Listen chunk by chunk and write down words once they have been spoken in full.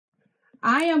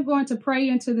I am going to pray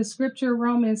into the scripture,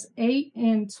 Romans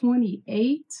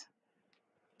 8:28.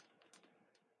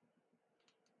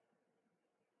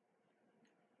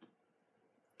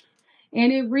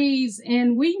 And it reads,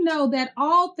 and we know that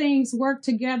all things work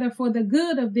together for the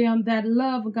good of them that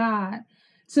love God,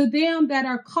 to them that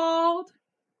are called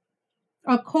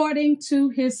according to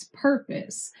his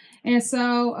purpose. And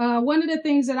so one of the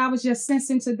things that I was just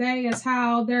sensing today is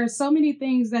how there are so many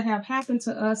things that have happened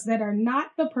to us that are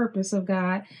not the purpose of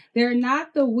God. They're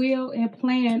not the will and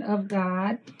plan of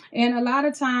God. And a lot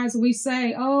of times we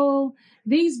say, oh,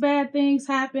 these bad things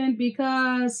happened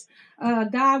because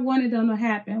God wanted them to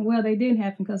happen. Well, they didn't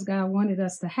happen because God wanted them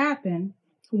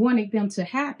to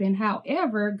happen.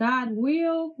 However, God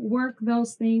will work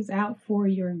those things out for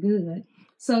your good.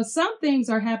 So some things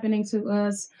are happening to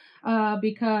us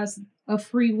because of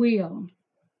free will.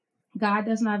 God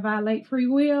does not violate free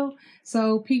will.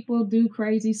 So people do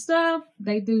crazy stuff.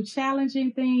 They do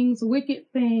challenging things,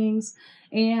 wicked things.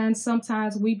 And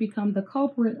sometimes we become the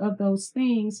culprit of those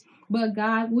things. But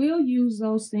God will use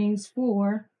those things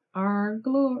for our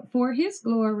glory, for his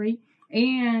glory,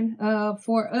 and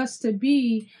for us to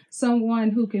be someone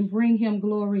who can bring him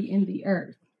glory in the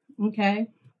earth. Okay.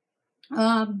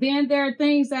 Then there are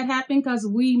things that happen because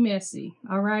we messy.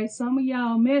 All right. Some of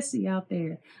y'all messy out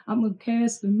there. I'm going to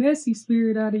cast the messy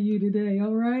spirit out of you today.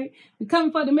 All right. We're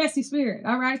coming for the messy spirit.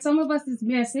 All right. Some of us is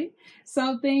messy.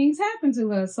 So things happen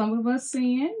to us. Some of us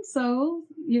sin. So,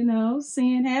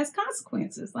 sin has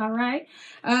consequences. All right.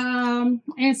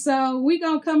 And so we're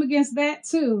going to come against that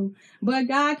too. But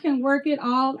God can work it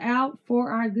all out for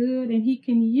our good, and he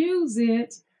can use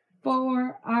it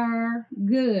for our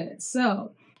good.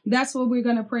 So that's what we're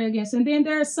going to pray against. And then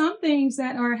there are some things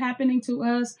that are happening to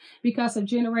us because of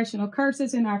generational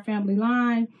curses in our family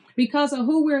line, because of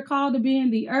who we're called to be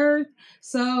in the earth.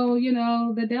 So,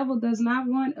 the devil does not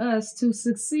want us to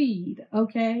succeed.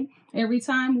 Okay. Every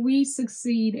time we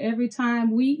succeed, every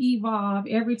time we evolve,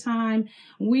 every time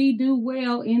we do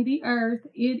well in the earth,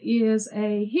 it is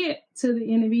a hit to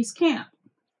the enemy's camp.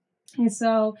 And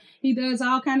so he does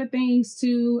all kinds of things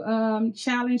to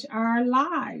challenge our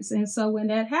lives. And so when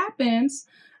that happens,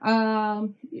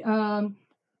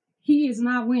 he is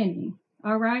not winning.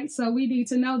 All right. So we need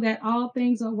to know that all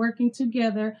things are working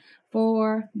together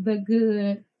for the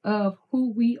good of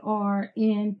who we are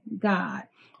in God.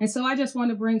 And so I just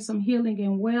want to bring some healing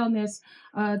and wellness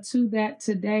to that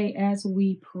today as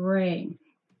we pray.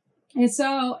 And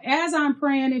so as I'm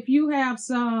praying, if you have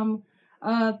some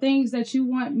things that you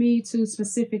want me to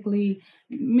specifically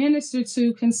minister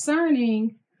to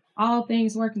concerning all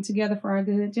things working together for our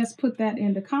good, just put that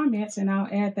in the comments and I'll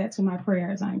add that to my prayer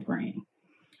as I'm praying.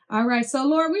 All right. So,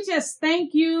 Lord, we just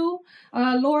thank you,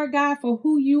 Lord God, for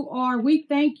who you are. We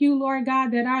thank you, Lord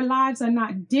God, that our lives are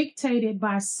not dictated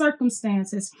by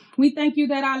circumstances. We thank you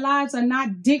that our lives are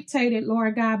not dictated,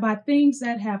 Lord God, by things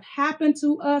that have happened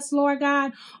to us, Lord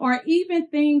God, or even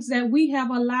things that we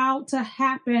have allowed to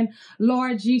happen,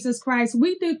 Lord Jesus Christ.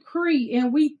 We decree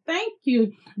and we thank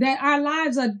you that our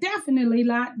lives are definitely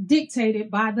not dictated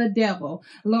by the devil,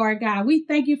 Lord God. We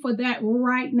thank you for that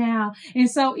right now. And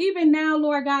so even now,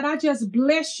 Lord God, I just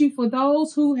bless you for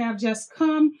those who have just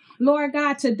come, Lord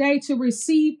God, today to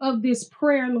receive of this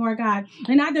prayer, Lord God.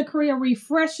 And I decree a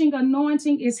refreshing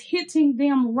anointing is hitting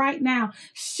them right now,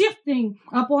 shifting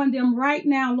upon them right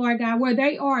now, Lord God, where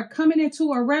they are coming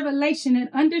into a revelation and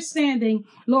understanding,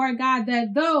 Lord God,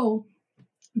 that though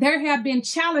there have been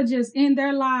challenges in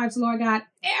their lives, Lord God,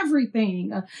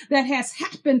 everything that has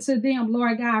happened to them,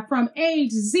 Lord God, from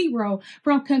age 0,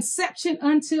 from conception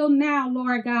until now,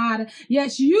 Lord God.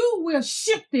 Yes, you will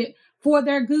shift it for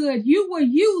their good. You will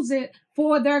use it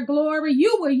for their glory.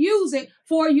 You will use it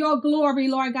for your glory,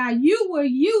 Lord God. You will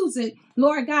use it,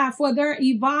 Lord God, for their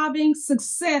evolving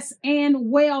success and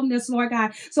wellness, Lord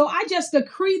God. So I just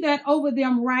decree that over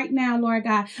them right now, Lord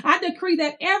God. I decree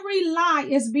that every lie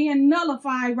is being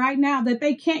nullified right now, that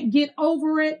they can't get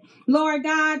over it, Lord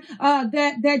God,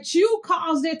 that you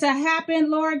caused it to happen,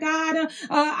 Lord God.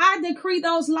 I decree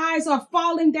those lies are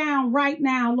falling down right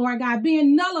now, Lord God,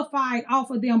 being nullified off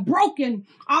of them, broken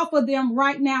off of them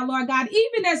right now, Lord God,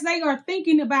 even as they are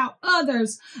thinking about others,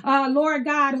 Lord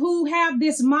God, who have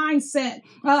this mindset,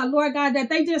 Lord God, that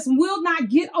they just will not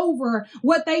get over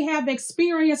what they have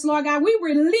experienced, Lord God. We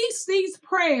release these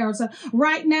prayers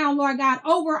right now, Lord God,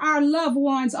 over our loved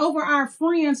ones, over our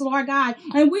friends, Lord God.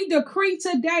 And we decree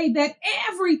today that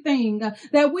everything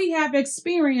that we have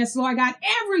experienced, Lord God,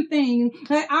 everything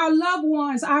that our loved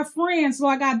ones, our friends,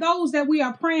 Lord God, those that we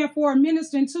are praying for,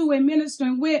 ministering to and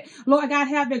ministering with, Lord God,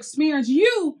 have experienced,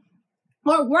 you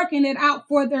or working it out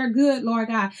for their good, Lord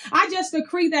God. I just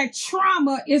decree that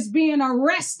trauma is being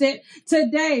arrested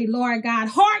today, Lord God.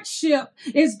 Hardship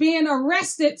is being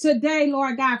arrested today,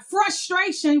 Lord God.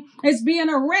 Frustration is being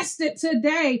arrested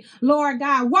today, Lord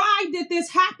God. Why did this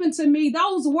happen to me?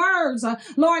 Those words,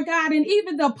 Lord God, and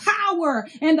even the power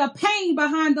and the pain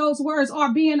behind those words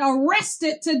are being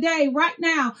arrested today, right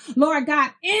now, Lord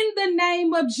God, in the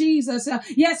name of Jesus.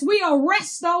 Yes, we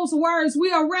arrest those words.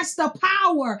 We arrest the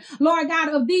power, Lord God,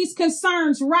 of these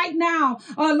concerns right now,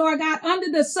 Lord God,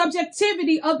 under the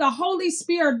subjectivity of the Holy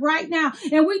Spirit right now.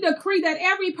 And we decree that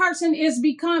every person is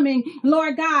becoming,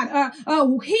 Lord God,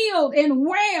 healed and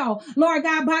well, Lord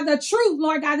God, by the truth,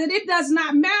 Lord God, that it does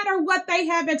not matter what they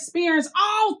have experienced.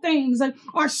 All things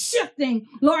are shifting,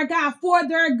 Lord God, for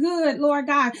their good, Lord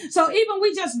God. So even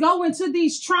we just go into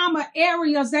these trauma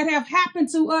areas that have happened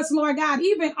to us, Lord God,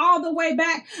 even all the way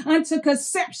back unto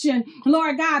conception,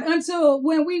 Lord God, until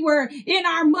when we were in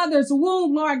our mother's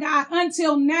womb, Lord God,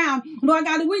 until now, Lord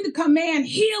God, we command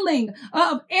healing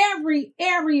of every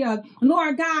area,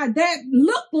 Lord God, that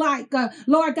looked like,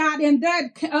 Lord God, and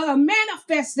that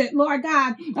manifested, Lord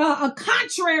God,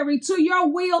 contrary to your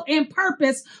will and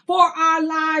purpose for our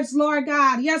lives, Lord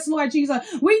God. Yes, Lord Jesus.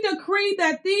 We decree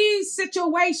that these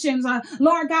situations,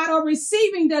 Lord God, are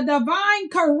receiving the divine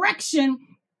correction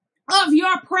of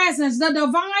your presence, the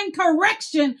divine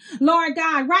correction, Lord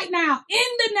God, right now, in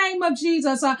the name of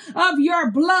Jesus, of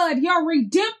your blood, your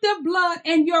redemptive blood,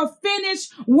 and your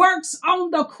finished works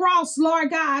on the cross,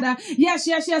 Lord God. Yes.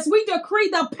 We decree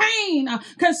the pain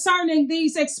concerning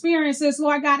these experiences,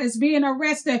 Lord God, is being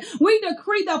arrested. We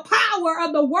decree the power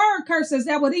of the word curses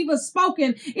that was even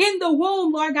spoken in the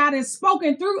womb, Lord God, is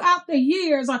spoken throughout the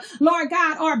years, Lord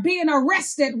God, are being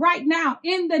arrested right now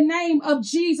in the name of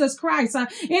Jesus Christ.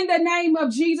 In the name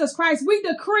of Jesus Christ, we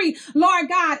decree, Lord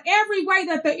God, every way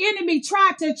that the enemy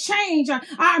tried to change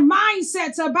our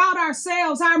mindsets about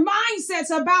ourselves, our mindsets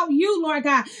about you, Lord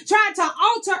God, tried to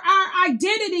alter our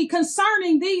identity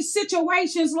concerning these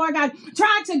situations, Lord God,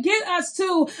 tried to get us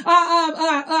to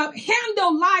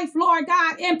handle life, Lord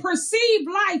God, and perceive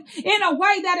life in a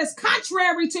way that is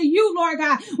contrary to you, Lord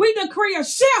God. We decree a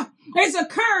shift is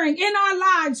occurring in our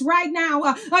lives right now.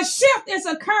 A shift is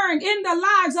occurring in the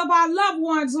lives of our loved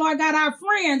ones, Lord God, our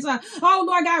friends. Oh,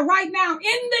 Lord God, right now, in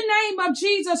the name of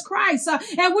Jesus Christ.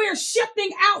 And we're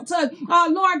shifting out,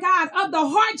 Lord God, of the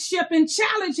hardship and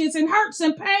challenges and hurts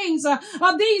and pains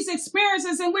of these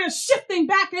experiences. And we're shifting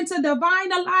back into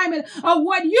divine alignment of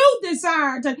what you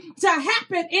desired to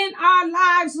happen in our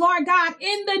lives, Lord God,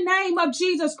 in the name of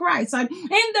Jesus Christ. In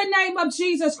the name of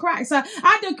Jesus Christ.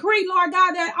 I decree, Lord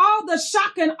God, that all the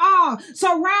shock and awe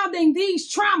surrounding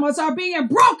these traumas are being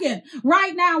broken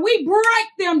right now. We break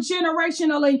them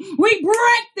generationally. We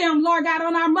break them, Lord God,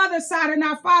 on our mother's side and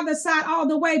our father's side, all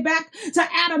the way back to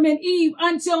Adam and Eve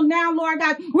until now, Lord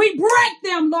God. We break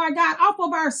them, Lord God, off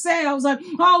of ourselves.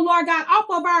 Oh, Lord God, off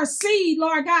of our seed,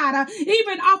 Lord God,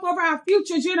 even off of our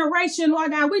future generation,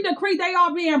 Lord God. We decree they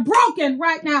are being broken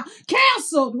right now,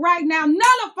 canceled right now,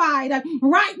 nullified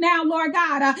right now, Lord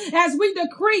God, as we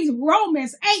decree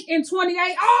Romans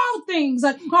 8:28, all things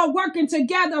are working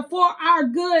together for our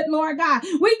good, Lord God.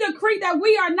 We decree that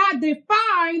we are not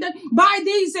defined by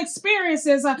these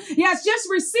experiences. Yes, just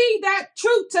receive that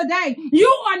truth today.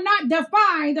 You are not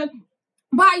defined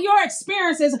by your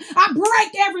experiences. I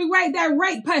break every way that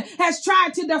rape has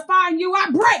tried to define you. I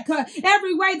break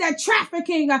every way that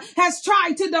trafficking has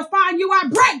tried to define you. I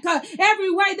break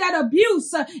every way that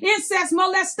abuse, incest,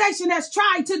 molestation has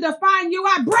tried to define you.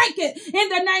 I break it in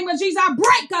the name of Jesus. I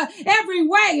break every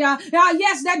way,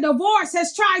 yes, that divorce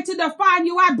has tried to define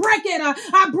you. I break it.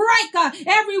 I break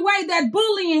every way that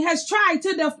bullying has tried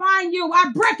to define you. I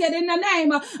break it in the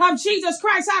name of Jesus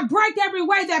Christ. I break every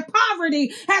way that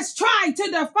poverty has tried to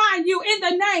define you in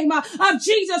the name of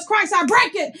Jesus Christ. I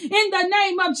break it in the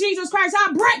name of Jesus Christ.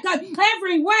 I break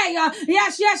every way,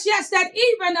 yes, that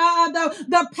even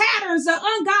the patterns, the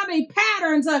ungodly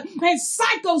patterns and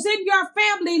cycles in your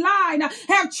family line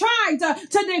have tried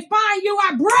to define you.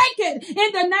 I break it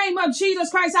in the name of Jesus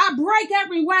Christ. I break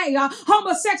every way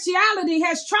homosexuality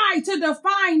has tried to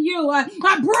define you.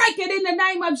 I break it in the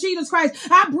name of Jesus Christ.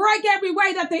 I break every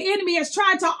way that the enemy has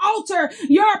tried to alter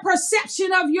your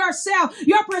perception of yourself.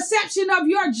 your perception of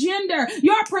your gender,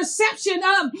 your perception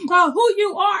of who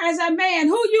you are as a man,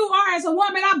 who you are as a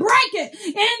woman. I break it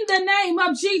in the name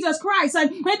of Jesus Christ.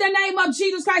 In the name of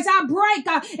Jesus Christ, I break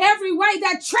every way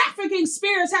that trafficking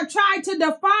spirits have tried to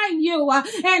define you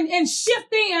and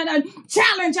shift in and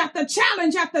challenge after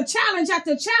challenge after challenge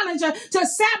after challenge to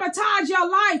sabotage your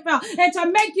life and to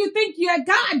make you think that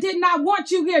God did not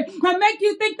want you here, to make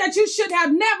you think that you should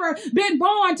have never been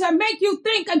born, to make you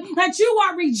think that you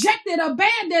are rejected,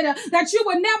 abandoned, that you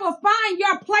would never find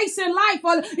your place in life,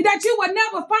 or that you would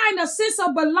never find a sense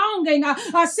of belonging, a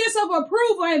sense of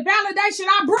approval and validation.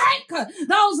 I break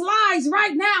those lies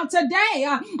right now today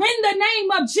in the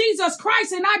name of Jesus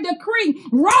Christ, and I decree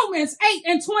Romans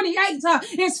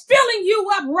 8:28 is filling you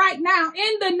up right now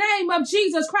in the name of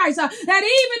Jesus Christ, that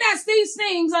even as these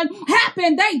things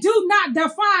happen, they do not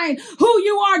define who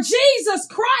you are. Jesus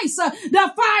Christ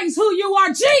defines who you are.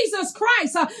 Jesus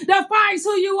Christ defines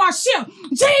who you are. Shift.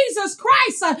 Jesus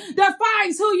Christ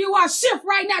defines who you are. Shift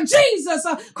right now. Jesus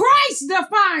Christ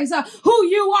defines who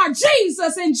you are.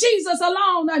 Jesus and Jesus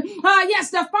alone,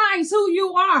 yes, defines who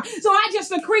you are. So I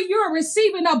just decree you're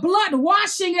receiving a blood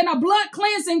washing and a blood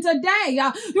cleansing today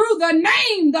through the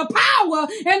name, the power,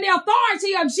 and the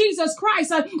authority of Jesus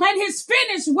Christ and his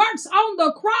finished works on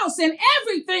the cross, and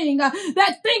everything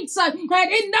that thinks that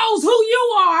it knows who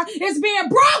you are is being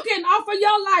broken off of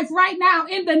your life right now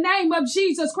in the name of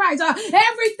Jesus Christ.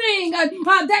 Everything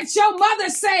that your mother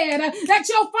said, that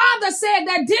your father said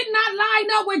that did not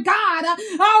line up with God,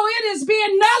 it is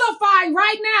being nullified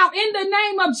right now in the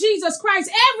name of Jesus Christ.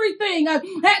 Everything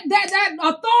that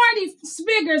authority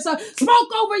figures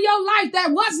spoke over your life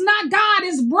that was not God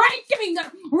is breaking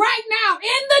right now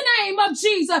in the name of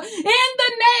Jesus. In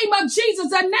the name of Jesus,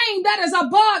 the name that is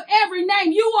above every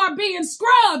name. You are being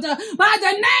scrubbed by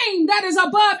the name that is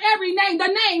above every name. The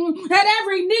name that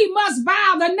every knee must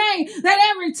bow. The name that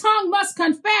every tongue must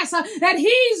confess that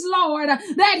he's Lord.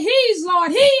 That he's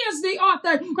Lord. He is the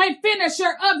author and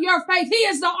finisher of your faith. He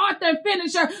is the author and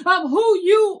finisher of who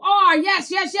you are.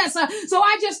 Yes, yes, yes. So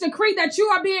I just decree that you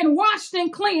are being washed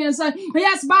and cleansed.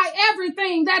 Yes, by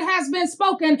everything that has been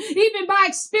spoken, even by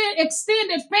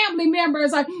extended family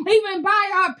members, even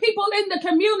by people in the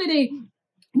community.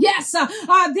 Yes,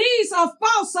 these are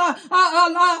false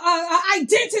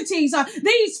identities,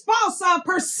 these false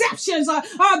perceptions,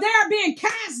 they're being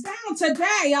cast down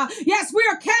today. Yes, we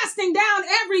are casting down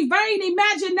every vain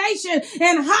imagination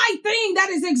and high thing that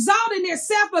is exalting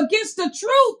itself against the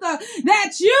truth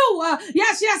that you,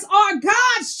 yes, are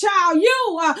God's child.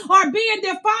 You are being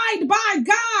defined by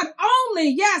God only.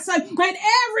 Yes, and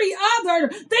every other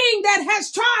thing that has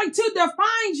tried to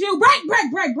define you,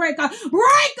 break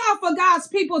off of God's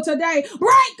people today.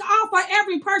 Break off of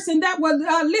every person that will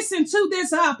listen to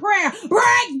this prayer.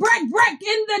 Break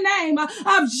in the name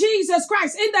of Jesus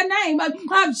Christ. In the name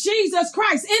of Jesus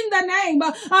Christ. In the name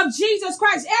of Jesus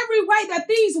Christ. Every way that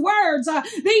these words,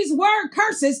 these word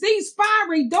curses, these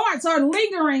fiery darts are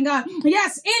lingering,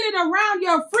 yes, in and around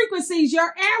your frequencies,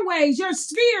 your airways, your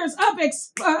spheres of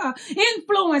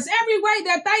influence. Every way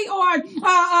that they are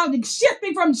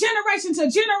shifting from generation to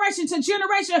generation to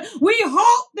generation, we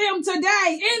halt them today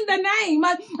in the name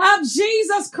of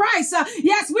Jesus Christ.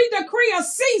 Yes, we decree a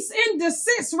cease and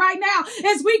desist right now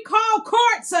as we call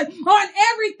courts on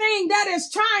everything that is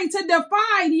trying to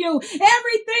define you,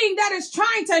 everything that is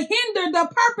trying to hinder the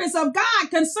purpose of God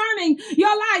concerning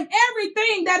your life,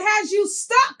 everything that has you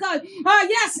stuck,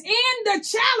 yes, in the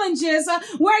challenges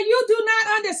where you do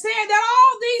not understand that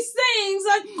all these things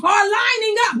are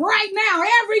lining up right now.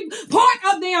 Every part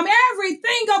of them,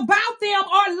 everything about them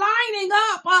are lining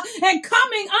up and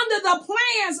coming under the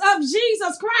plans of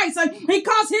Jesus Christ,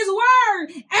 because his word,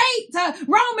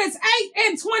 Romans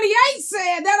 8:28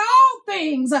 said that all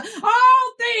things,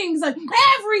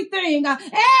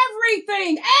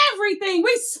 everything,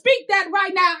 we speak that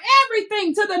right now,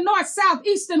 everything to the north, south,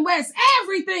 east, and west,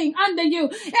 everything under you,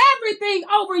 everything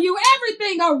over you,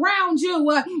 everything around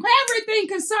you, everything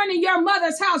concerning your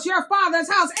mother's house, your father's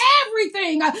house,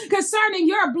 everything concerning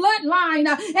your bloodline,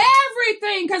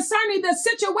 everything concerning the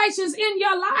situations in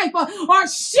your life are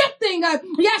shifting,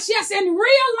 yes, and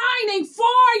realigning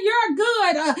for your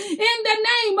good in the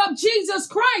name of Jesus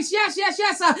Christ. Yes,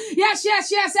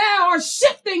 are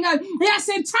shifting shifting, yes,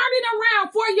 and turning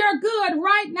around for your good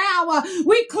right now.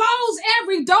 We close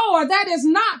every door that is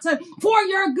not for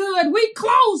your good. We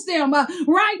close them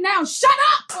right now. Shut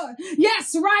up.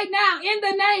 Yes, right now, in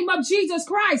the name of Jesus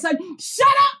Christ. Shut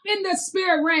up in the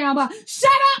spirit realm.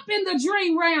 Shut up in the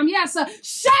dream realm. Yes,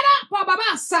 shut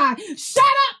up, shut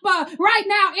up right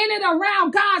now in and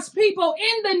around God's people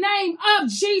in the name of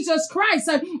Jesus Christ.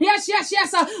 Yes, yes,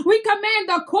 yes. We command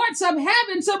the courts of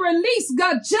heaven to release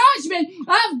the judgment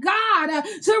of God,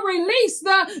 to release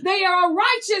the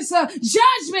righteous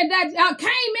judgment that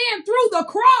came in through the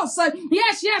cross.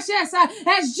 Yes, yes, yes.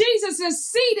 As Jesus is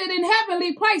seated in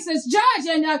heavenly places,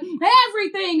 judging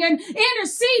everything and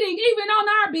interceding even on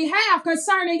our behalf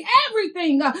concerning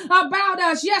everything about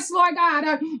us. Yes, Lord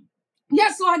God.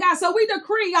 Yes, Lord God. So we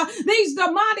decree these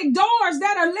demonic doors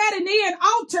that are letting in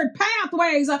altered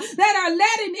pathways, that are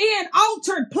letting in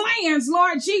altered plans,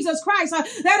 Lord Jesus Christ,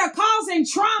 that are causing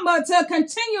trauma to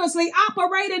continuously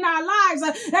operate in our lives,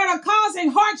 that are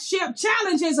causing hardship,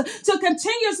 challenges to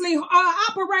continuously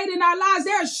operate in our lives.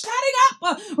 They're shutting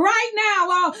up right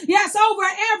now. Yes, over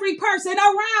every person,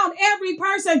 around every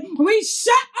person. We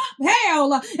shut up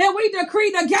hell and we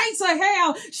decree the gates of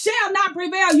hell shall not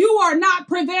prevail. You are not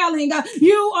prevailing.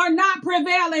 You are not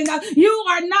prevailing. You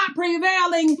are not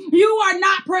prevailing. You are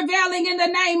not prevailing in the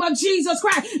name of Jesus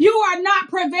Christ. You are not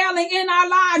prevailing in our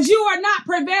lives. You are not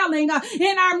prevailing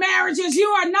in our marriages. You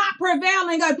are not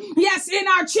prevailing. Yes, in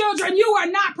our children. You are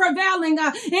not prevailing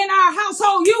in our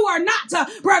household. You are not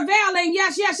prevailing.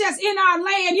 Yes, yes, yes. In our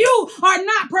land. You are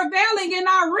not prevailing in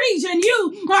our region.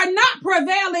 You are not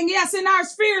prevailing. Yes, in our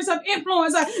spheres of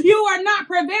influence. You are not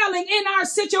prevailing in our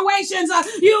situations.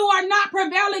 You are not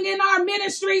prevailing in our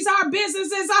ministries, our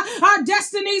businesses, our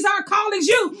destinies, our callings.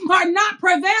 You are not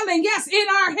prevailing. Yes, in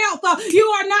our health. You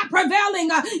are not prevailing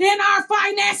in our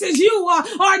finances. You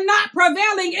are not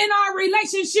prevailing in our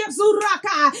relationships. You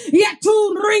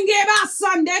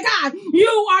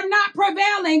are not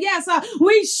prevailing. Yes,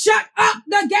 we shut up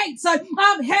the gates of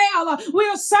hell. We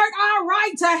assert our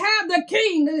right to have the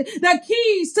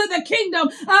keys to the kingdom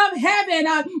of heaven.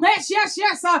 Yes, yes,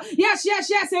 yes, yes, yes,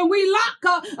 yes. And we lock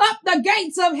up the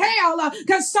gates of hell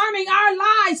concerning our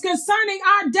lives, concerning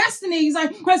our destinies,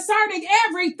 concerning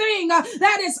everything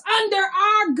that is under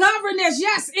our governance.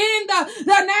 Yes, in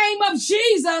the name of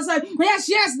Jesus. Yes,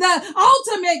 yes, the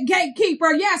ultimate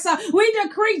gatekeeper. Yes, we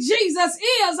decree Jesus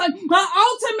is the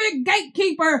ultimate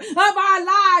gatekeeper of our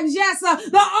lives. Yes,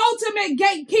 the ultimate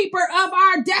gatekeeper of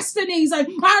our destinies,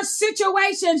 our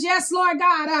situations. Yes, Lord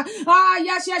God.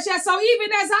 Yes, yes, yes. So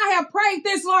even as I have prayed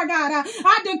this, Lord God,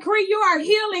 I decree you are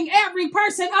healing every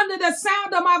person under the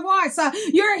sound of my voice.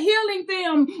 You're healing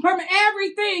them from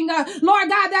everything, Lord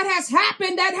God, that has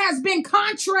happened, that has been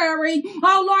contrary,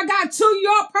 oh Lord God, to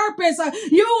your purpose.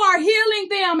 You are healing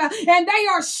them and they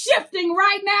are shifting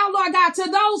right now, Lord God, to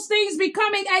those things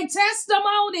becoming a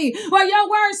testimony. For your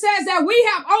word says that we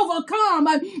have overcome,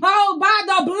 by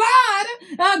the blood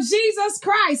of Jesus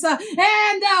Christ and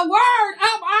the word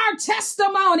of our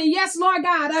testimony. Yes, Lord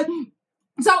God.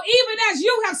 So even as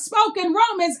you have spoken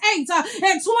Romans 8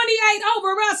 and 28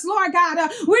 over us, Lord God,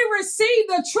 we receive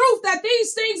the truth that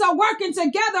these things are working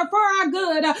together for our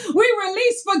good. We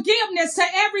release forgiveness to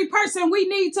every person we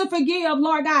need to forgive,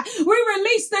 Lord God. We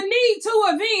release the need to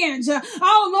avenge.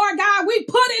 Oh, Lord God, we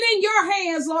put it in your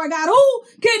hands, Lord God. Who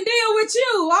can deal with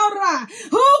you? All right.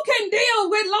 Who can deal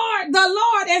with the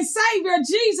Lord and Savior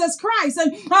Jesus Christ?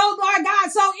 And oh, Lord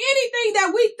God, so anything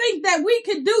that we think that we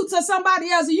could do to somebody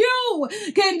else, you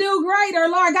can do greater,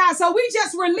 Lord God. So we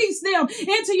just release them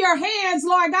into your hands,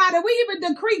 Lord God. And we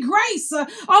even decree grace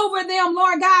over them,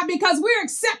 Lord God, because we're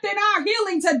accepting our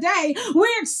healing today.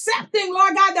 We're accepting,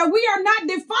 Lord God, that we are not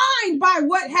defined by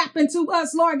what happened to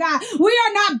us, Lord God. We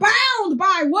are not bound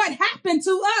by what happened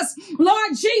to us,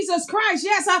 Lord Jesus Christ.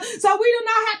 Yes, so we do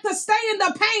not have to stay in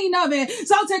the pain of it.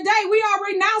 So today we are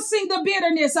renouncing the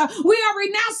bitterness. We are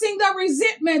renouncing the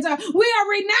resentment. We are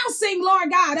renouncing,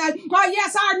 Lord God,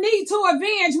 yes, our need to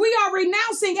avenge. We are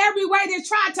renouncing every way that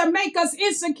tried to make us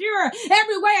insecure,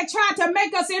 every way it tried to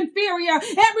make us inferior,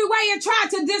 every way it tried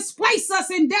to displace us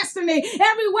in destiny,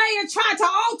 every way it tried to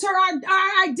alter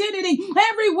our identity,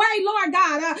 every way, Lord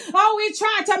God, it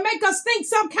tried to make us think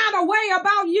some kind of way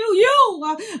about you. You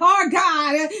are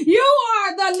God. You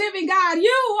are the living God.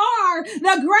 You are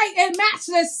the great and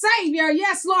matchless Savior.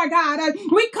 Yes, Lord God.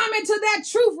 We come into that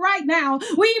truth right now.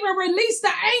 We even release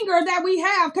the anger that we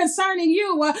have concerning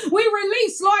you. We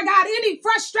release, Lord God, any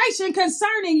frustration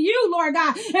concerning you, Lord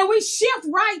God. And we shift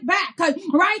right back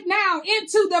right now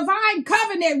into divine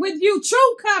covenant with you,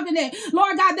 true covenant,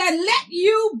 Lord God, that let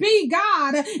you be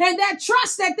God and that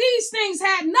trust that these things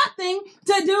had nothing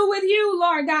to do with you,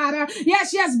 Lord God.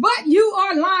 Yes, but you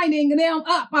are lining them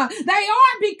up. They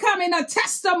are becoming a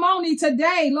testimony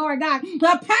today, Lord God.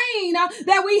 The pain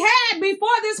that we had before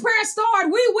this prayer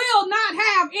started, we will not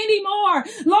have anymore,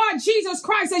 Lord Jesus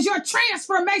Christ, as your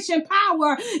transformation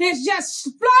power is just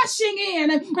flushing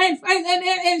in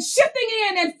and shifting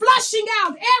in and flushing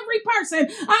out every person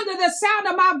under the sound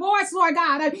of my voice, Lord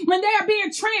God, when they are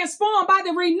being transformed by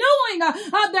the renewing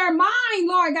of their mind,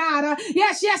 Lord God.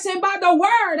 Yes, and by the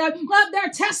word of their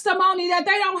testimony, that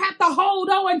they don't have to hold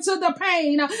on to the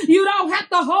pain. You don't have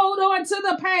to hold on to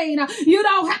the pain. You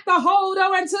don't have to hold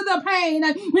on to the pain.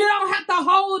 You don't have to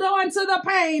hold on to the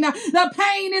pain. The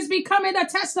pain is becoming a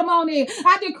testimony.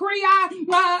 I decree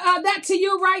that to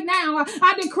you right now.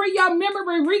 I decree your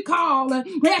memory recall.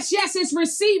 Yes, it's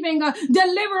receiving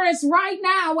deliverance right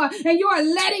now. And you are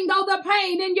letting go the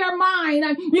pain in your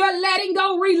mind. You're letting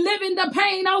go reliving the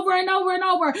pain over and over and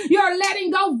over. You're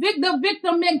letting go the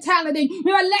victim mentality.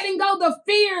 You're letting go the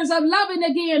fears of loving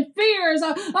again, fears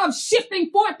of shifting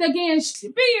forth again,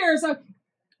 fears of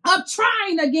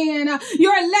trying again.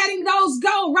 You're letting those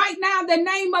go right now in the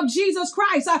name of Jesus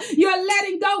Christ. You're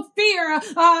letting go fear.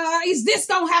 Is this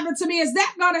going to happen to me? Is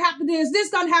that going to happen to me? Is this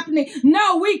going to happen to me?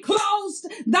 No, we closed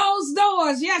those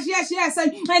doors. Yes.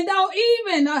 And though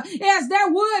even as there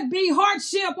would be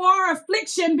hardship or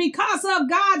affliction because of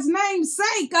God's name's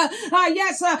sake,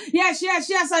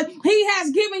 he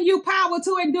has given you power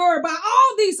to endure. By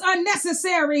all these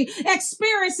unnecessary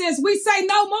experiences, we say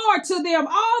no more to them.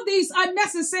 All these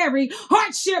unnecessary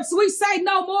hardships, we say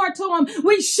no more to them.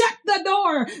 We shut the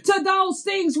door to those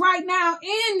things right now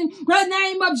in the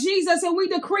name of Jesus, and we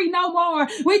decree no more.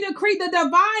 We decree the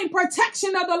divine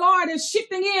protection of the Lord is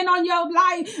shifting in on your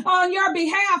life, on your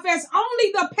behalf, as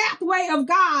only the pathway of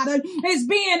God is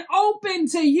being open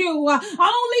to you.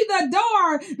 Only the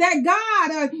door that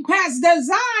God has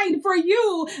designed for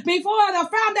you before the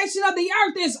foundation of the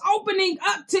earth is opening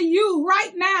up to you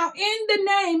right now in the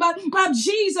name of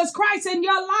Jesus Christ, and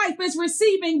your life is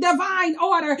receiving divine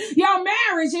order. Your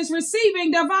marriage is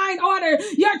receiving divine order.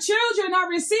 Your children are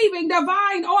receiving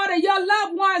divine order. Your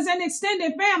loved ones and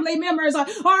extended family members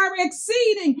are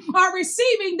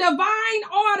receiving divine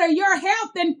order. Your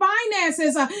health and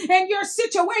finances and your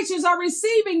situations are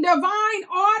receiving divine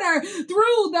order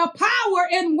through the power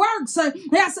and works of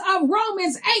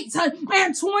Romans 8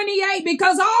 and 28,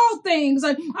 because all things,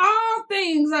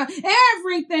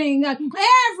 everything,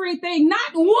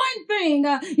 not one thing,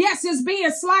 is being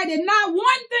slighted. Not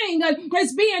one thing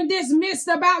is being dismissed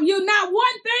about you. Not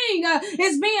one thing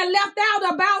is being left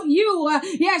out about you.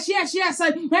 Yes.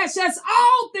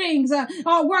 All things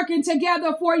are working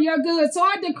together for your good. So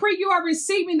I decree you are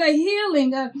receiving the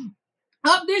healing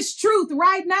of this truth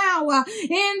right now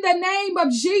in the name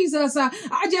of Jesus.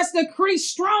 I just decree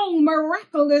strong,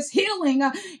 miraculous healing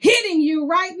hitting you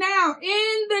right now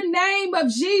in the name of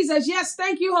Jesus. Yes,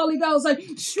 thank you, Holy Ghost.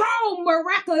 Strong,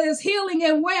 miraculous healing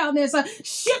and wellness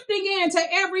shifting into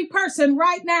every person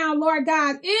right now, Lord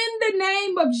God, in the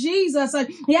name of Jesus.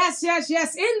 Yes,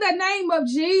 in the name of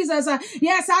Jesus.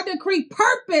 Yes, I decree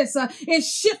purpose is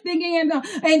shifting in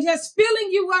and just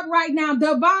filling you up right now.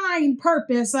 Divine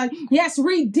purpose. Yes,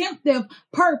 redemptive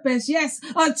purpose. Yes,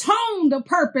 atoned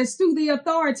purpose through the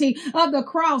authority of the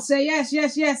cross. Yes.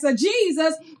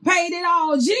 Jesus paid it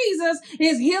all. Jesus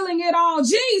is healing it all.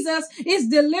 Jesus is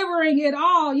delivering it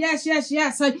all. Yes.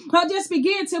 Just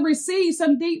begin to receive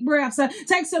some deep breaths.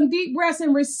 Take some deep breaths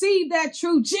and receive that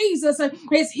truth. Jesus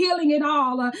is healing it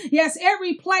all. Yes,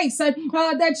 every place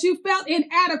that you felt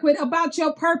inadequate about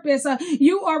your purpose,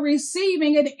 you are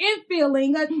receiving an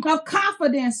infilling of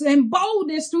confidence and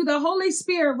boldness through the Holy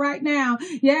Spirit right now.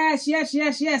 Yes.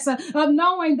 Of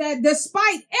knowing that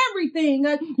despite everything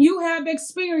you have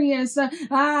experienced,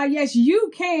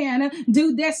 you can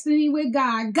do destiny with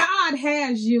God. God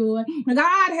has you.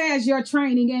 God has your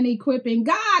training and equipping.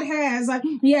 God has,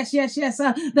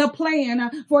 the plan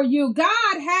for you.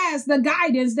 God has the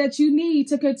guidance that you need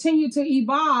to continue to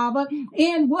evolve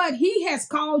in what He has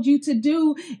called you to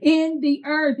do in the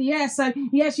earth. Yes.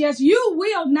 You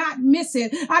will not miss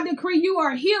it. I decree you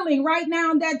are healing right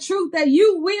now that truth, that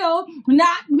you will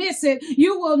not miss it.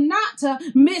 You will not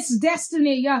miss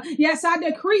destiny. Yes, I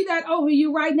decree that over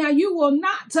you right now. You will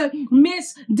not miss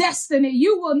this destiny.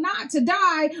 You will not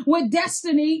die with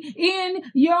destiny in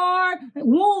your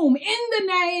womb. In the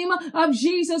name of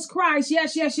Jesus Christ.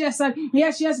 Yes, yes, yes.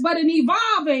 Yes, yes. But an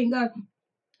evolving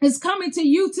is coming to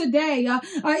you today.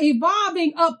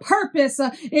 Evolving a purpose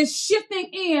is shifting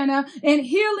in and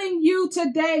healing you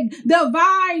today.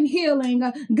 Divine healing,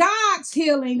 God's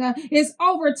healing is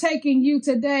overtaking you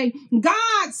today.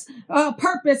 God's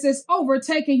purpose is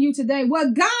overtaking you today.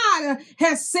 What God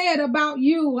has said about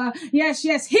you, yes,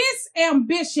 yes, his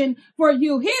ambition for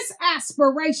you, his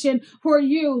aspiration for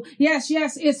you, yes,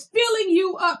 yes, is filling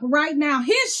you up right now.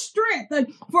 His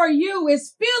strength for you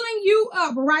is filling you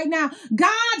up right now.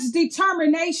 God's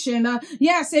determination,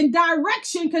 yes, and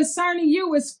direction concerning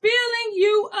you is filling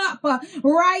you up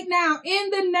right now in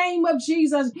the name of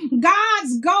Jesus.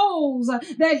 God's goals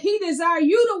that he desires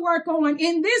you to work on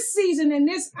in this season, in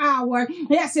this hour,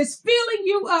 yes, it's filling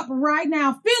you up right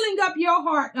now, filling up your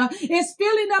heart. It's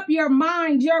filling up your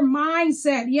mind, your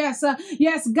mindset. Yes,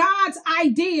 yes, God's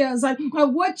ideas of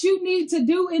what you need to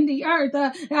do in the earth.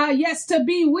 Yes, to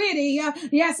be witty,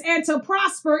 yes, and to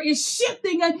prosper is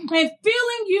shifting and filling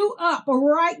you up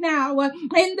right now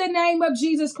in the name of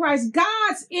Jesus Christ.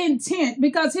 God's intent,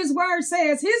 because his word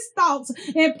says his thoughts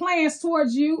and plans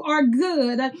towards you are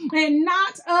good and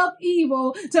not of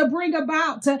evil, to bring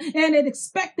about an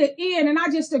expected end. And I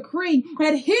just decree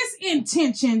that his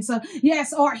intentions,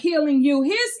 yes, are healing you.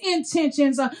 His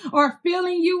intentions are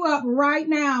filling you up right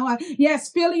now. Yes,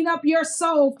 filling up your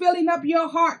soul, filling up your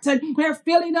heart. They're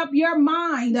filling up your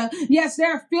mind. Yes,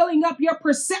 they're filling up your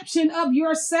perception of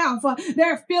yourself.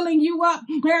 They're filling you up.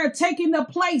 They're taking the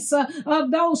place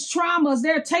of those traumas.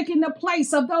 They're taking the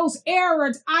place of those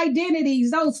errant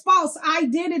identities, those false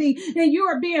identity. And you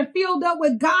are being filled up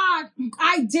with God's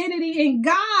identity and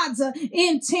God's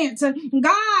intent,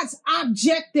 God's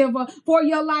objective for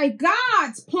your life,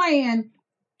 God's plan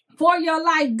for your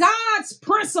life, God's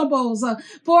principles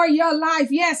for your life.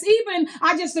 Yes, even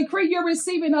I just decree you're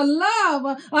receiving a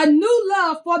love, a new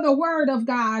love for the word of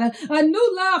God, a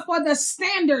new love for the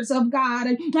standards of God,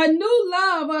 a new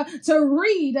love to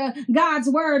read God's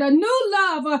word, a new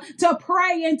love to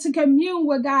pray and to commune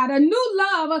with God, a new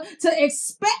love to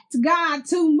expect God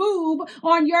to move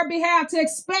on your behalf, to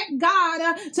expect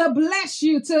God to bless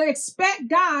you, to expect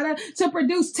God to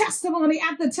produce testimony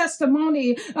after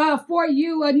testimony for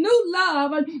you, a new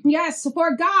love, yes,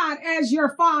 for God as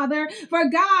your Father, for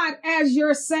God as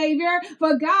your Savior,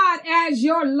 for God as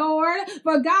your Lord,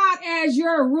 for God as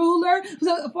your ruler,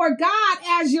 for God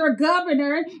as your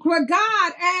governor, for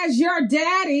God as your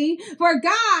daddy, for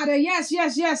God, yes,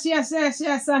 yes, yes, yes, yes,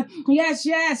 yes, yes, yes,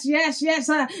 yes, yes,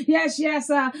 yes,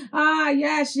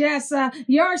 yes, yes,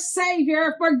 your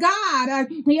Savior, for God,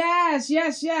 yes,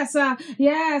 yes, yes,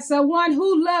 yes, one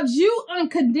who loves you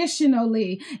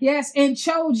unconditionally, yes, and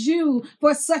chose you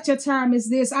for such a time as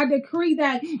this. I decree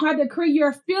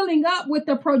you're filling up with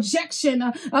the projection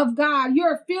of God.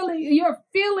 You're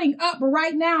filling up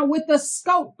right now with the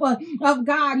scope of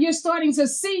God. You're starting to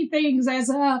see things as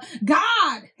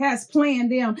God has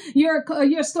planned them. You're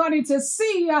starting to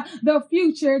see the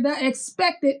future, the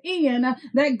expected end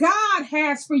that God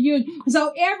has for you.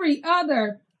 So every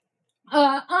other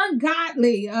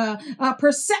ungodly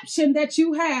perception that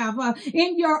you have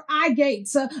in your eye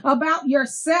gates about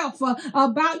yourself,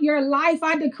 about your life,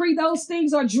 I decree those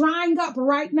things are drying up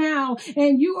right now,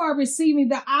 and you are receiving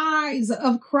the eyes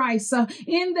of Christ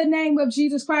in the name of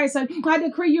Jesus Christ. I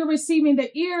decree you're receiving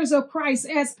the ears of Christ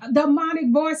as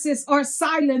demonic voices are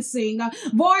silencing,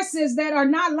 voices that are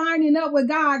not lining up with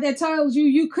God, that tells you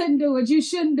you couldn't do it, you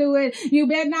shouldn't do it, you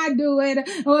better not do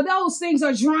it. Well, those things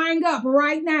are drying up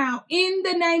right now. In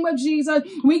the name of Jesus,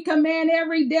 we command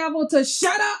every devil to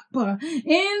shut up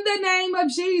in the name of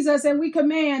Jesus. And we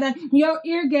command your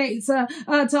ear gates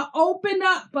to open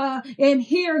up and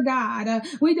hear God.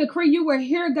 We decree you will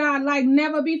hear God like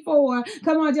never before.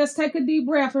 Come on, just take a deep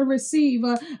breath and receive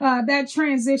that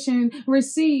transition.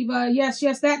 Receive, yes,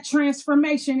 that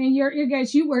transformation in your ear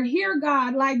gates. You will hear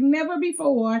God like never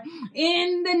before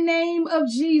in the name of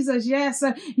Jesus. Yes,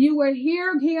 you will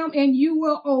hear him and you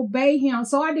will obey him.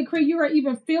 So I decree you are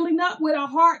even filling up with a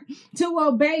heart to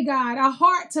obey God, a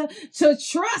heart to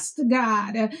trust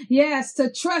God. Yes,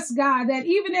 to trust God, that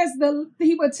even as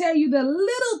he would tell you the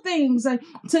little things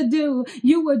to do,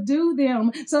 you would do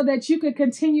them so that you could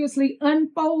continuously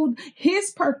unfold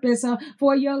his purpose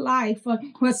for your life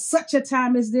for such a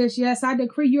time as this. Yes, I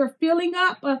decree you're filling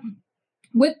up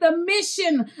with the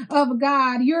mission of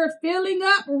God. You're filling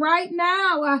up right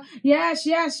now. Yes,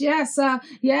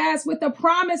 with the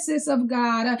promises of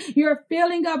God. You're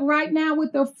filling up right now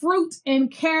with the fruit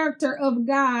and character of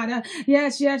God.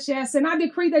 Yes. And I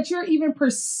decree that you're even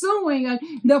pursuing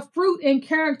the fruit and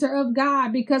character of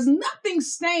God, because nothing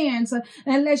stands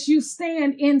unless you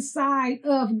stand inside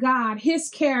of God, his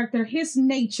character, his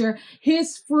nature,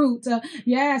 his fruit.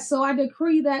 So I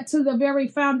decree that to the very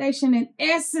foundation and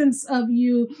essence of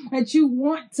you, that you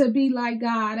want to be like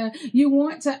God. You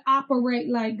want to operate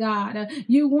like God.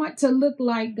 You want to look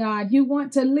like God. You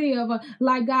want to live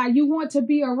like God. You want to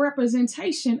be a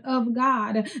representation of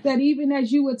God, that even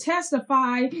as you would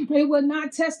testify, it would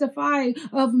not testify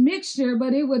of mixture,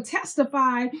 but it would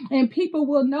testify, and people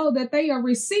will know that they are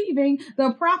receiving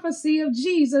the prophecy of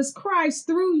Jesus Christ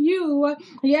through you.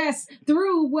 Yes,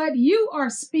 through what you are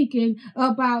speaking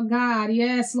about God.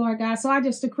 Yes, Lord God. So I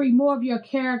just decree more of your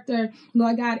character,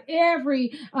 Lord God.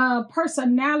 Every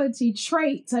personality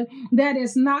trait that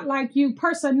is not like you,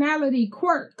 personality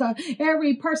quirk,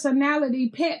 every personality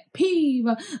pet peeve,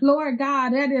 Lord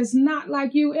God, that is not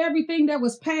like you, everything that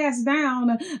was passed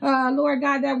down, Lord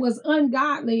God, that was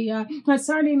ungodly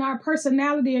concerning our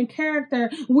personality and character,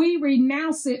 we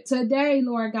renounce it today,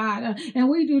 Lord God, and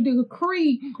we do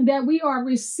decree that we are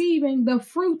receiving the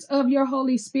fruit of your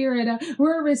Holy Spirit.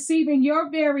 We're receiving your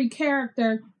very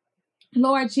character,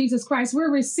 Lord Jesus Christ.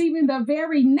 We're receiving the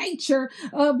very nature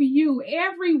of you.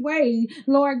 Every way,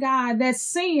 Lord God, that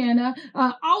sin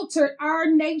altered our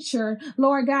nature,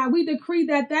 Lord God, we decree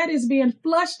that that is being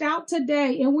flushed out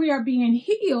today, and we are being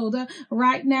healed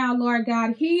right now, Lord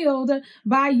God, healed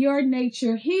by your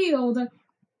nature, healed.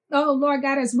 Oh, Lord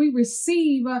God, as we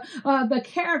receive the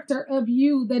character of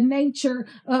you, the nature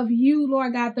of you,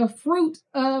 Lord God, the fruit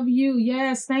of you.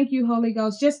 Yes, thank you, Holy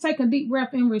Ghost. Just take a deep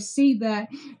breath and receive that.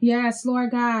 Yes,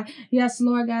 Lord God. Yes,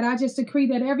 Lord God. I just decree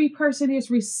that every person is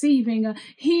receiving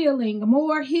healing,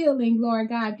 more healing, Lord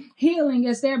God. Healing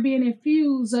as they're being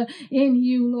infused in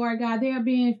you, Lord God. They're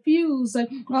being infused,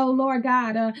 oh, Lord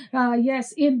God,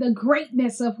 yes, in the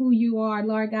greatness of who you are,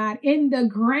 Lord God, in the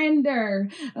grandeur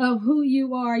of who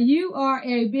you are. You are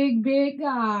a big, big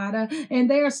God, and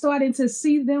they are starting to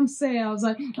see themselves,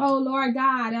 oh Lord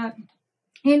God,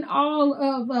 in all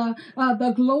of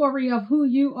the glory of who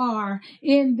you are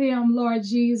in them, Lord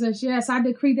Jesus. Yes, I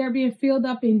decree they're being filled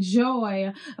up in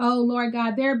joy. Oh, Lord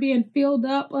God, they're being filled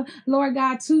up, Lord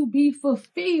God, to be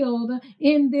fulfilled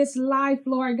in this life,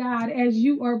 Lord God, as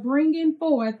you are bringing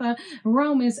forth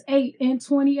Romans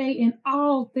 8:28, and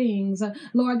all things,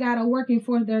 Lord God, are working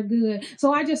for their good.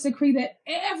 So I just decree that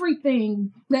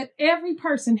everything that every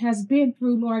person has been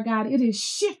through, Lord God, it is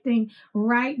shifting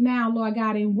right now, Lord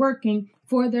God, and working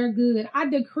for their good. I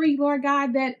decree, Lord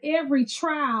God, that every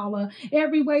trial,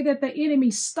 every way that the enemy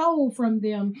stole from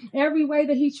them, every way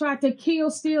that he tried to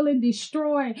kill, steal, and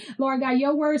destroy, Lord God,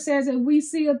 your word says if we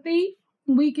see a thief,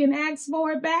 we can ask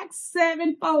for it back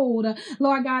sevenfold.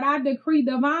 Lord God, I decree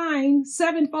divine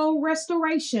sevenfold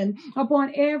restoration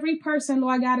upon every person,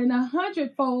 Lord God, and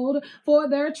 100-fold for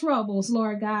their troubles,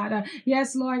 Lord God.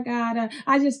 Yes, Lord God,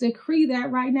 I just decree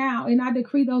that right now, and I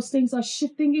decree those things are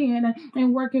shifting in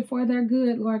and working for their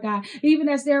good, Lord God. Even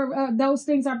as those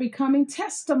things are becoming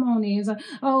testimonies.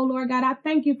 Oh, Lord God, I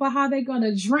thank you for how they're going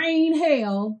to drain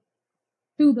hell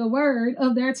through the word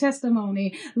of their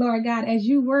testimony, Lord God, as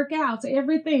you work out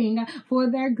everything for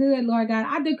their good, Lord God.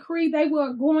 I decree they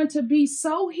were going to be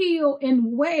so healed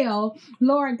and well,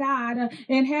 Lord God,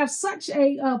 and have such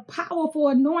a powerful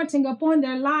anointing upon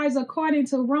their lives according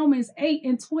to Romans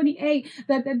 8:28,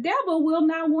 that the devil will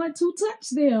not want to touch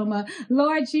them,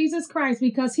 Lord Jesus Christ,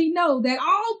 because he knows that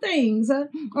all things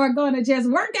are going to just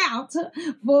work out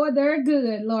for their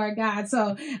good, Lord God.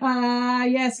 So,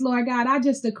 yes, Lord God, I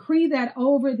just decree that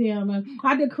over them.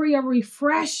 I decree a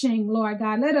refreshing, Lord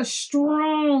God. Let a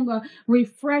strong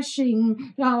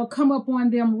refreshing come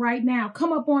upon them right now.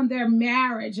 Come upon their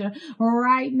marriage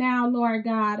right now, Lord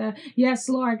God. Yes,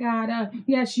 Lord God.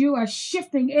 Yes, you are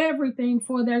shifting everything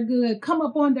for their good. Come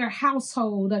upon their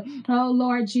household. Oh,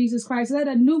 Lord Jesus Christ. Let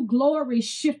a new glory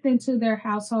shift into their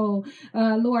household,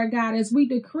 Lord God, as we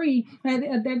decree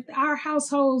that our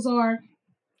households are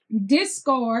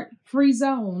discord-free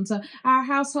zones. Our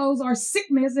households are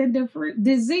sickness and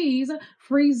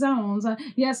disease-free zones.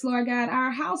 Yes, Lord God.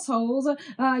 Our households,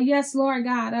 yes, Lord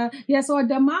God, yes, are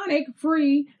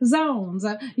demonic-free zones.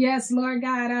 Yes, Lord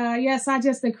God. Yes, I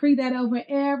just decree that over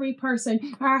every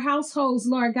person. Our households,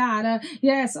 Lord God,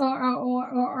 yes,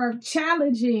 are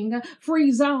challenging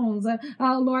free zones.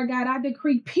 Lord God, I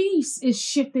decree peace is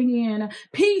shifting in.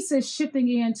 Peace is shifting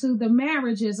into the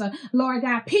marriages. Lord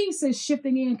God, peace is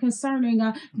shifting in concerning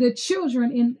the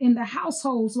children in the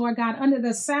households, Lord God, under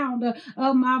the sound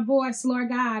of my voice, Lord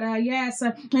God. Yes.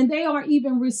 And they are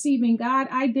even receiving God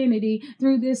identity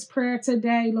through this prayer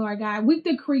today, Lord God. We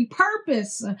decree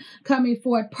purpose coming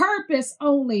forth, purpose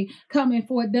only coming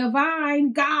forth,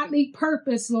 divine, godly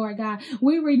purpose, Lord God.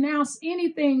 We renounce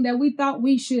anything that we thought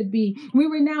we should be. We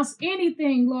renounce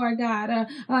anything, Lord God,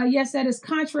 yes, that is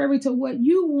contrary to what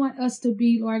you want us to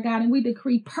be, Lord God. And we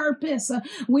decree purpose.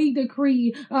 We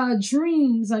decree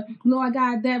dreams, Lord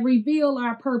God, that reveal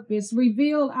our purpose,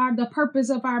 reveal the purpose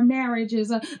of our marriages,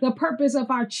 the purpose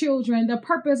of our children, the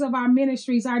purpose of our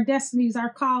ministries, our destinies, our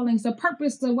callings, the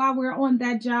purpose to why we're on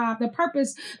that job, the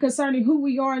purpose concerning who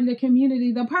we are in the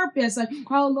community, the purpose,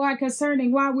 oh Lord,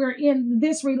 concerning why we're in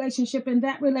this relationship and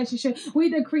that relationship. We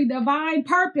decree divine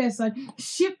purpose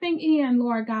shifting in,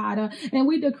 Lord God, and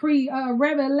we decree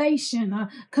revelation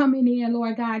coming in,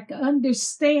 Lord God,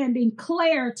 understanding,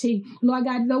 clarity, Lord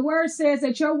God. The word says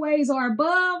that your ways are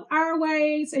above our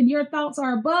ways and your thoughts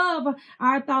are above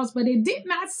our thoughts, but it did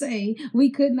not say we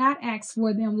could not ask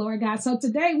for them, Lord God. So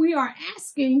today we are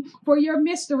asking for your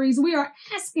mysteries. We are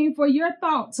asking for your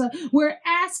thoughts. We're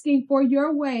asking for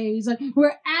your ways.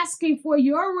 We're asking for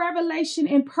your revelation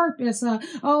and purpose.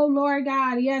 Oh, Lord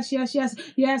God. Yes, yes, yes.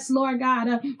 Yes, Lord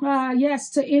God. Yes,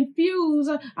 to infuse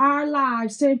our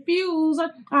lives, to infuse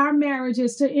our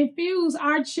marriages, to infuse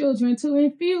our children, to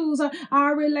infuse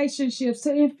our relationships,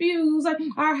 to infuse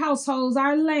our households,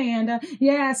 our land.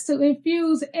 Yes, to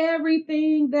infuse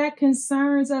everything that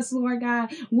concerns us, Lord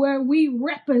God, where we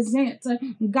represent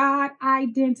God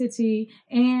identity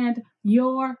and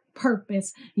your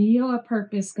purpose,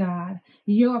 God,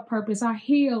 your purpose. I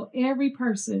heal every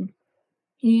person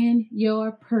in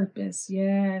your purpose.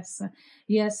 Yes.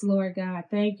 Yes, Lord God.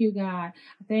 Thank you, God.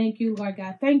 Thank you, Lord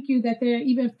God. Thank you that they're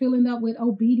even filling up with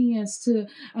obedience to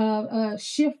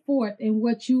shift forth in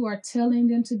what you are telling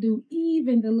them to do,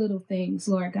 even the little things,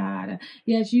 Lord God.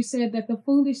 Yes, you said that the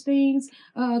foolish things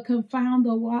confound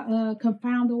the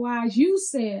wise. You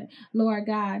said, Lord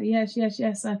God, yes, yes,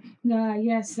 yes,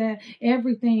 yes, that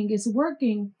everything is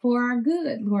working for our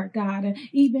good, Lord God,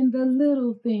 even the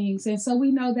little things. And so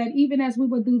we know that even as we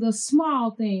will do the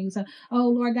small things, oh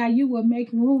Lord God, you will make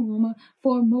room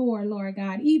for more, Lord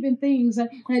God. Even things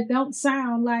that don't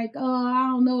sound like, oh, I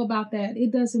don't know about that.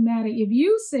 It doesn't matter. If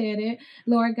you said it,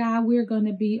 Lord God, we're going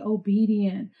to be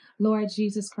obedient, Lord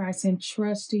Jesus Christ, and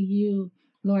trust to you,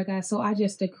 Lord God. So I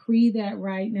just decree that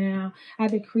right now. I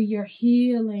decree your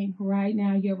healing right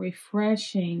now, your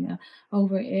refreshing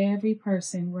over every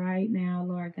person right now,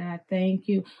 Lord God. Thank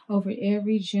you. Over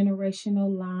every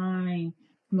generational line,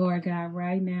 Lord God,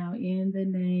 right now, in the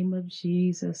name of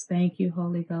Jesus. Thank you,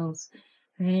 Holy Ghost.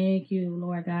 Thank you,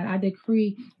 Lord God. I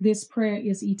decree this prayer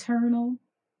is eternal,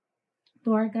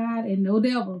 Lord God, and no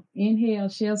devil in hell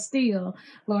shall steal,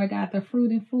 Lord God, the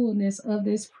fruit and fullness of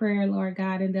this prayer, Lord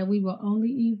God, and that we will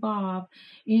only evolve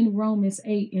in Romans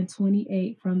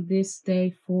 8:28 from this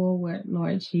day forward,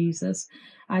 Lord Jesus.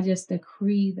 I just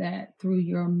decree that through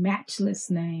your matchless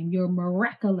name, your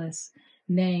miraculous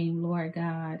name, Lord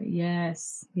God.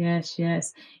 Yes, yes,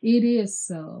 yes. It is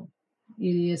so.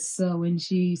 It is so in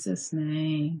Jesus'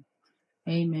 name.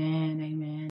 Amen. Amen.